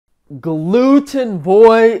Gluten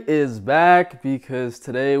Boy is back because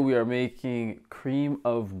today we are making cream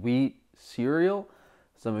of wheat cereal.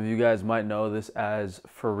 Some of you guys might know this as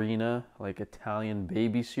FARINA, like Italian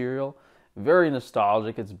baby cereal. Very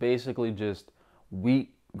nostalgic. It's basically just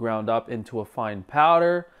wheat ground up into a fine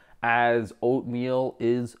powder, as oatmeal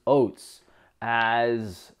is oats,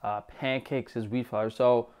 as pancakes is wheat flour.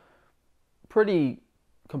 So pretty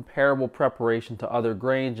comparable preparation to other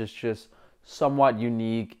grains. It's just somewhat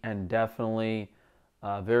unique and definitely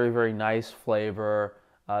very, very nice flavor.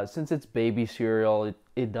 Since it's baby cereal,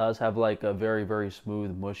 it does have like a very, very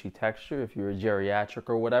smooth, mushy texture if you're a geriatric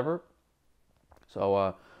or whatever.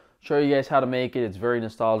 So show you guys how to make it. It's very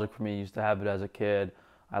nostalgic for me. I used to have it as a kid.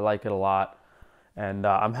 I like it a lot. And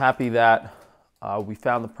I'm happy that we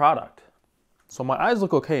found the product. So my eyes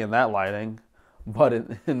look okay in that lighting, but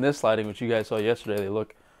in this lighting, which you guys saw yesterday, they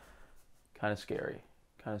look kind of scary.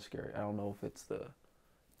 Kind of scary. I don't know if it's the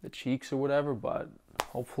cheeks or whatever, but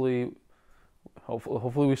hopefully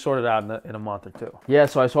we sort it out in a month or two. Yeah,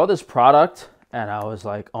 so I saw this product and I was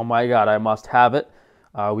like, oh my God, I must have it.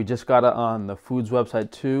 We just got it on the Foods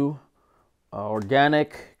website too.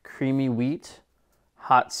 Organic creamy wheat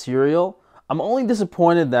hot cereal. I'm only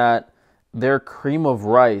disappointed that their cream of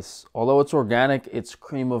rice, although it's organic, it's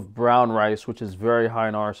cream of brown rice, which is very high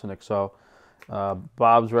in arsenic. So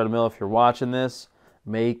Bob's Red Mill, if you're watching this,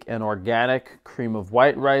 make an organic cream of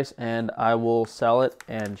white rice and I will sell it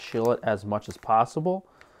and shill it as much as possible.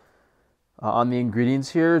 On the ingredients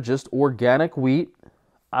here, just organic wheat.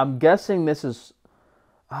 I'm guessing this is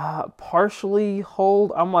partially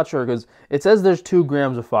whole. I'm not sure because it says there's 2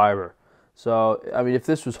 grams of fiber. So, I mean, if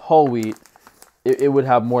this was whole wheat, it would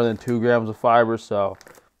have more than 2 grams of fiber. So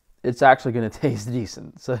it's actually going to taste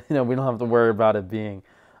decent. So, we don't have to worry about it being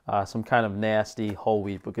some kind of nasty whole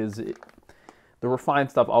wheat because the refined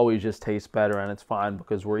stuff always just tastes better, and it's fine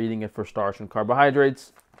because we're eating it for starch and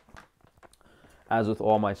carbohydrates. As with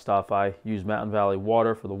all my stuff, I use Mountain Valley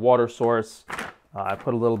water for the water source. I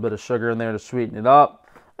put a little bit of sugar in there to sweeten it up.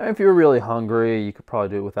 And if you're really hungry, you could probably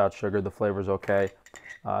do it without sugar. The flavor's okay.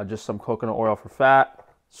 Just some coconut oil for fat,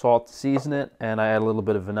 salt to season it, and I add a little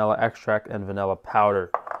bit of vanilla extract and vanilla powder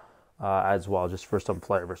as well, just for some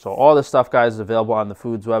flavor. So all this stuff, guys, is available on the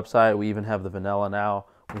Foods website. We even have the vanilla now.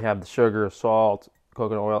 We have the sugar, salt,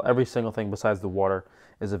 coconut oil, every single thing besides the water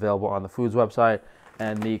is available on the Foods website.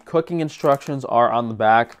 And the cooking instructions are on the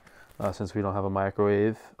back. Since we don't have a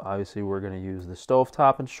microwave, obviously we're going to use the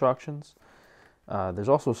stovetop instructions. There's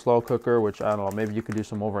also a slow cooker, which I don't know, maybe you could do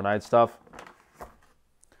some overnight stuff.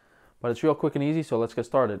 But it's real quick and easy, so let's get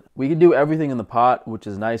started. We can do everything in the pot, which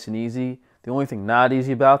is nice and easy. The only thing not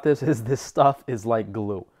easy about this is this stuff is like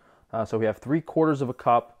glue. So we have 3/4 of a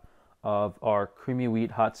cup of our creamy wheat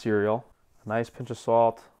hot cereal. A nice pinch of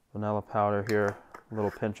salt, vanilla powder here, a little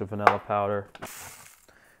pinch of vanilla powder.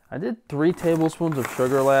 I did 3 tablespoons of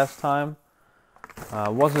sugar last time.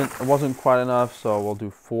 It wasn't quite enough, so we'll do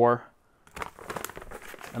 4.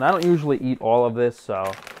 And I don't usually eat all of this,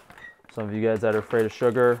 so some of you guys that are afraid of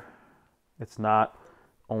sugar, it's not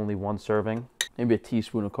only 1 serving. Maybe a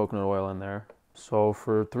teaspoon of coconut oil in there. So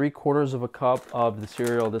for 3/4 of a cup of the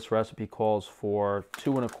cereal, this recipe calls for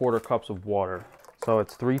 2 1/4 cups of water. So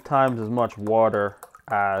it's 3 times as much water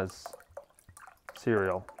as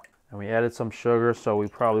cereal. And we added some sugar, so we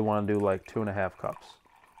probably want to do like 2 1/2 cups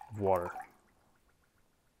of water.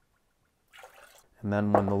 And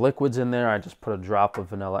then when the liquid's in there, I just put a drop of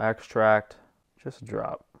vanilla extract, just a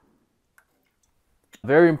drop.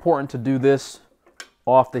 Very important to do this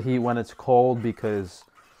off the heat when it's cold because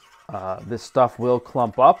this stuff will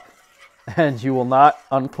clump up and you will not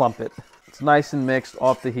unclump it. It's nice and mixed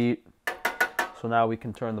off the heat. So now we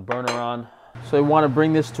can turn the burner on. So you want to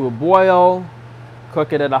bring this to a boil,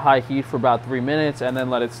 cook it at a high heat for about 3 minutes, and then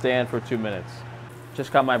let it stand for 2 minutes.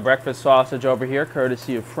 Just got my breakfast sausage over here,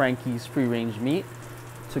 courtesy of Frankie's Free Range Meat,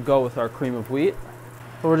 to go with our cream of wheat.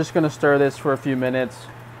 So we're just going to stir this for a few minutes.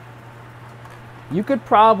 You could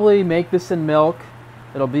probably make this in milk.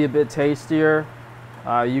 It'll be a bit tastier.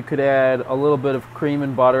 You could add a little bit of cream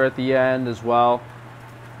and butter at the end as well,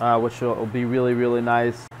 which will be really, really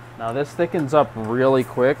nice. Now this thickens up really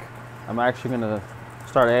quick. I'm actually going to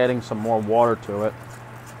start adding some more water to it.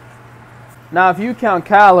 Now if you count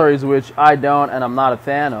calories, which I don't and I'm not a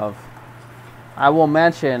fan of, I will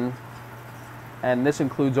mention, and this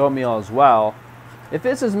includes oatmeal as well, if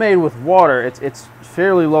this is made with water, it's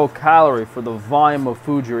fairly low calorie for the volume of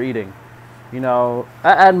food you're eating.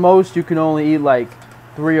 At most you can only eat like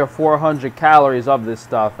 300 or 400 calories of this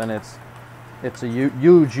stuff, and it's a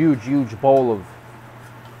huge bowl of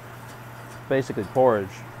basically porridge.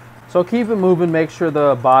 So keep it moving, make sure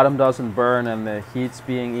the bottom doesn't burn and the heat's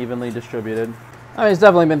being evenly distributed. I mean, it's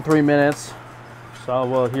definitely been 3 minutes, so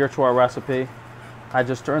we'll adhere to our recipe. I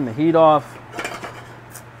just turned the heat off.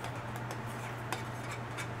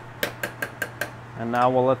 And now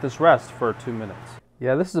we'll let this rest for 2 minutes.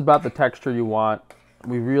 Yeah, this is about the texture you want.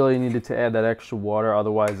 We really needed to add that extra water,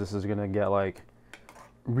 otherwise this is gonna get like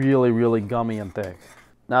really, really gummy and thick.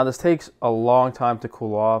 Now this takes a long time to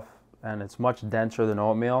cool off and it's much denser than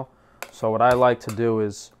oatmeal. So what I like to do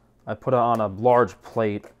is I put it on a large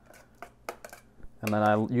plate and then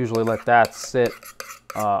I usually let that sit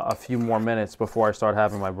a few more minutes before I start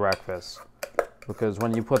having my breakfast. Because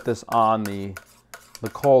when you put this on the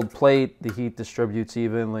cold plate, the heat distributes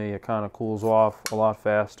evenly, it kind of cools off a lot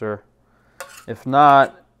faster. If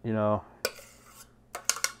not, you know,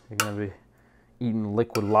 you're gonna be eating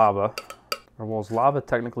liquid lava. Or well, is lava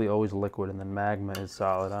technically always liquid and then magma is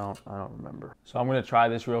solid? I don't remember. So I'm gonna try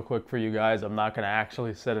this real quick for you guys. I'm not gonna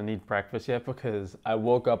actually sit and eat breakfast yet because I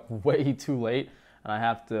woke up way too late and I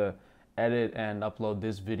have to edit and upload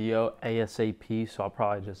this video ASAP. So I'll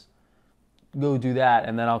probably just go do that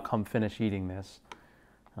and then I'll come finish eating this.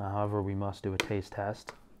 However, we must do a taste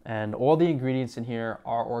test. And all the ingredients in here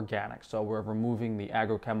are organic. So we're removing the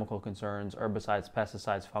agrochemical concerns, herbicides,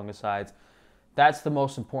 pesticides, fungicides. That's the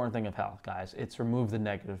most important thing of health, guys. It's remove the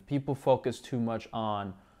negative. People focus too much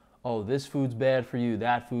on, oh, this food's bad for you,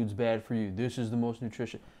 that food's bad for you, this is the most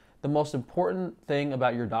nutritious. The most important thing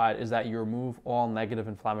about your diet is that you remove all negative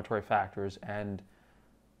inflammatory factors, and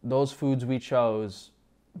those foods we chose,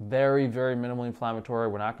 very, very minimally inflammatory.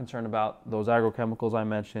 We're not concerned about those agrochemicals I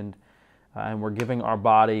mentioned, and we're giving our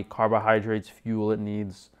body carbohydrates, fuel it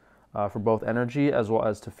needs for both energy as well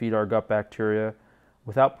as to feed our gut bacteria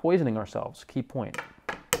without poisoning ourselves. Key point.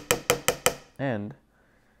 And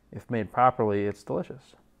if made properly, it's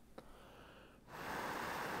delicious.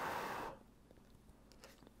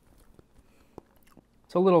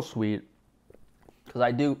 It's a little sweet because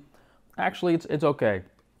I do, actually it's okay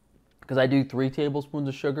because I do 3 tablespoons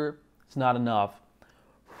of sugar. It's not enough.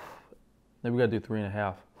 Maybe we gotta do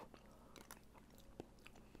 3.5.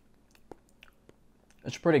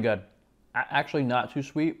 It's pretty good. Actually not too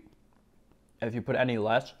sweet. If you put any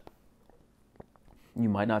less, you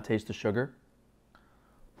might not taste the sugar.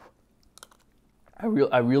 I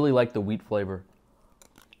really like the wheat flavor.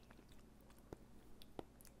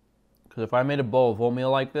 Because if I made a bowl of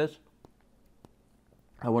oatmeal like this,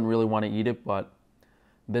 I wouldn't really want to eat it, but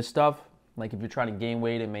this stuff, like if you're trying to gain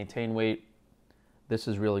weight and maintain weight, this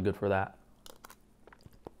is really good for that.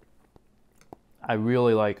 I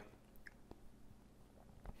really like,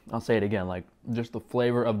 I'll say it again, like just the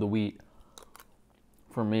flavor of the wheat.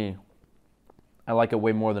 For me, I like it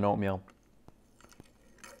way more than oatmeal.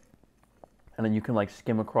 And then you can like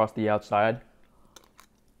skim across the outside.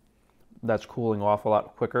 That's cooling off a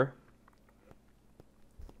lot quicker.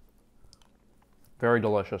 Very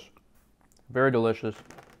delicious. Very delicious.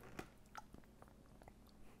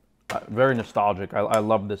 Very nostalgic. I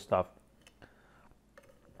love this stuff.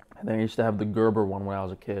 And then I used to have the Gerber one when I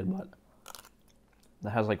was a kid, but that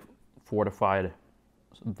has like fortified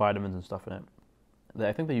vitamins and stuff in it.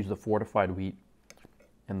 I think they use the fortified wheat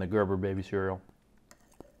in the Gerber baby cereal,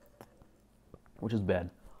 which is bad.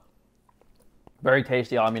 Very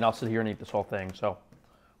tasty. I mean, I'll sit here and eat this whole thing. So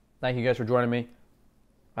thank you guys for joining me.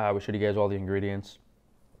 We showed you guys all the ingredients.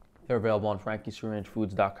 They're available on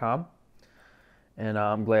frankiesfreerange.com. And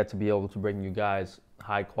I'm glad to be able to bring you guys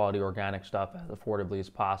high quality organic stuff as affordably as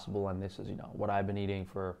possible. And this is, you know, what I've been eating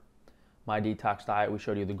for my detox diet. We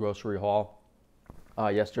showed you the grocery haul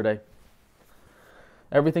yesterday.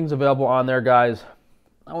 Everything's available on there, guys.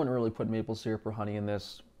 I wouldn't really put maple syrup or honey in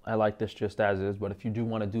this. I like this just as is, but if you do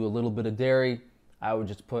want to do a little bit of dairy, I would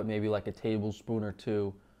just put maybe like a tablespoon or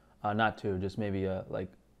two, not two, just maybe like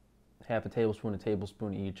half a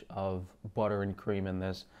tablespoon each of butter and cream in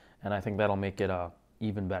this, and I think that'll make it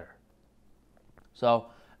even better. So,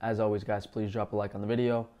 as always, guys, please drop a like on the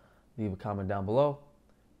video, leave a comment down below,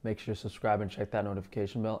 make sure to subscribe and check that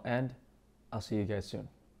notification bell, and I'll see you guys soon.